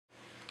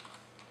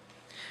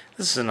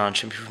This is Anon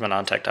Chimpy from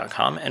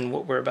AnonTech.com, and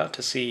what we're about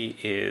to see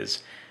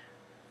is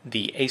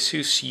the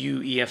ASUS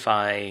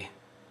UEFI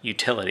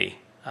utility,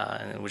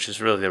 which is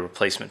really the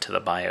replacement to the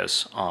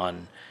BIOS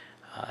on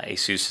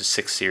ASUS's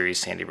 6 Series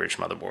Sandy Bridge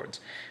motherboards.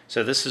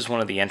 So this is one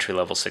of the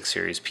entry-level 6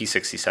 Series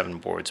P67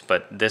 boards,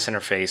 but this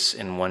interface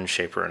in one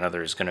shape or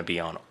another is going to be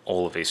on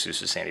all of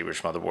ASUS's Sandy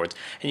Bridge motherboards,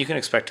 and you can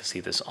expect to see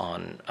this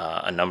on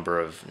a number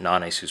of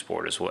non-ASUS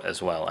boards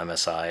as well.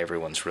 MSI,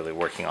 everyone's really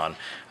working on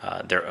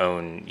their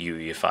own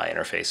UEFI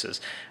interfaces.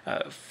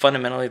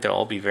 Fundamentally, they'll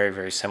all be very,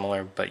 very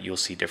similar, but you'll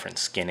see different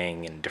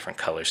skinning and different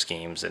color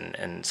schemes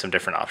and some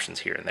different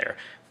options here and there.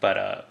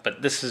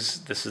 But this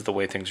is the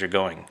way things are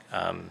going.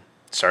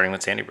 Starting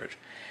with Sandy Bridge.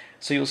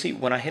 So you'll see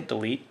when I hit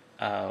delete,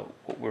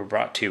 what we're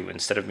brought to,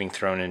 instead of being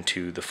thrown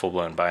into the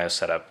full-blown BIOS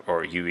setup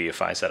or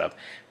UEFI setup,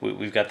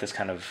 we've got this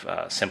kind of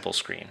simple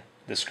screen.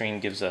 The screen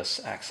gives us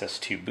access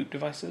to boot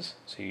devices.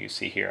 So you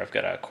see here I've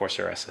got a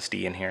Corsair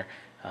SSD in here,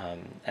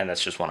 and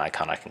that's just one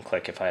icon I can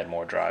click. If I had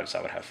more drives,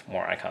 I would have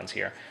more icons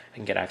here. I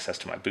can get access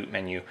to my boot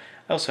menu.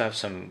 I also have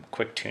some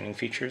quick tuning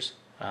features.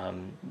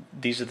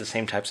 These are the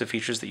same types of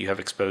features that you have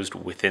exposed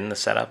within the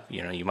setup.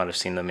 You know, you might have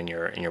seen them in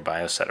your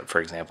BIOS setup, for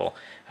example,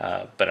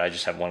 but I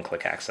just have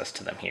one-click access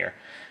to them here.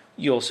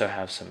 You also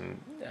have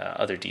some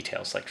other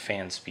details like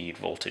fan speed,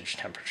 voltage,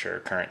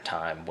 temperature, current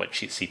time, what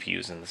CPU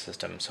is in the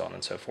system, so on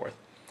and so forth.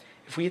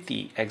 If we hit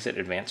the Exit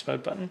Advanced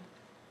Mode button,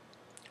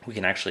 we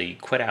can actually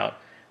quit out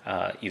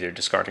either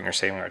discarding or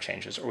saving our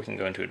changes, or we can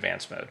go into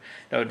advanced mode.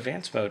 Now,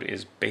 advanced mode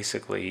is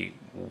basically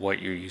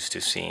what you're used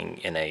to seeing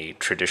in a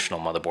traditional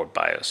motherboard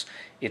BIOS.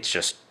 It's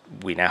just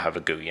we now have a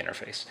GUI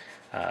interface.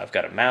 I've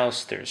got a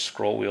mouse, there's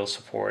scroll wheel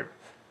support.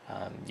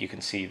 You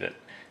can see that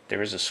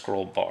there is a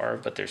scroll bar,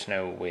 but there's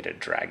no way to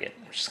drag it,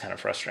 which is kind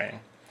of frustrating.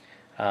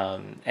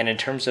 And in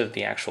terms of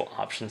the actual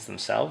options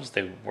themselves,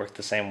 they work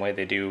the same way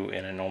they do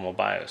in a normal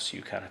BIOS.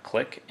 You kind of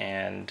click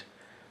and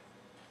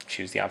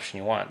choose the option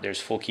you want.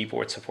 There's full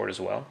keyboard support as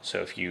well,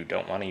 so if you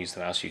don't want to use the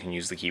mouse, you can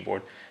use the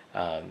keyboard,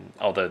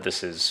 although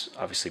this is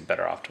obviously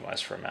better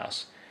optimized for a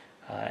mouse.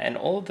 And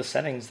all of the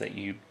settings that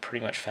you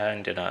pretty much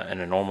found in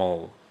a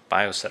normal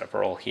BIOS setup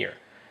are all here.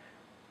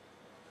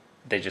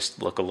 They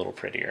just look a little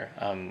prettier.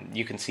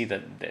 You can see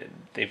that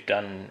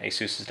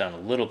ASUS has done a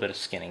little bit of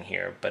skinning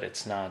here, but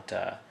it's not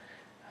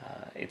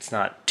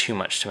too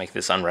much to make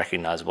this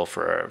unrecognizable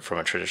from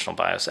a traditional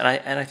BIOS. And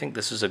I think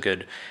this is a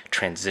good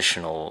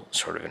transitional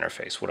sort of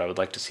interface. What I would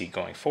like to see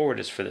going forward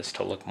is for this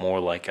to look more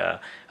like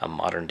a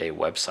modern day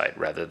website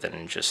rather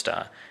than just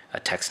a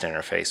text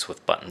interface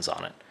with buttons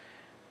on it.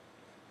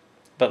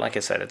 But like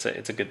I said,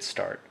 it's a good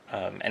start,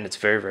 and it's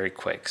very, very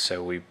quick.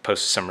 So we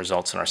posted some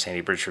results in our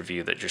Sandy Bridge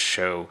review that just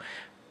show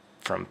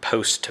from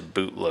post to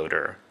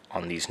bootloader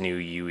on these new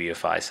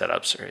UEFI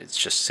setups, it's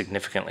just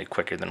significantly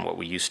quicker than what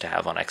we used to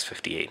have on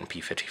X58 and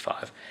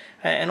P55.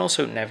 And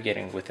also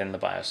navigating within the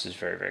BIOS is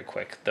very, very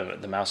quick.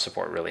 The mouse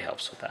support really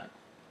helps with that.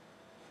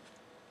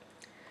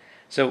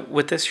 So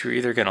with this, you're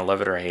either going to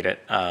love it or hate it.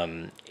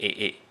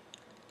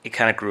 It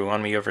kind of grew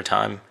on me over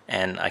time,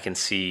 and I can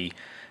see,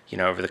 you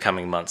know, over the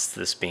coming months,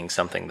 this being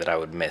something that I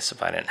would miss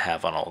if I didn't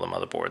have on all the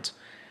motherboards.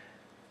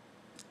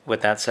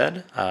 With that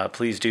said,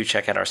 please do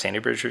check out our Sandy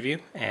Bridge review,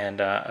 and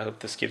I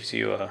hope this gives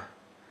you a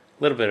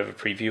little bit of a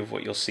preview of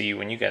what you'll see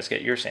when you guys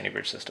get your Sandy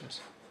Bridge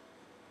systems.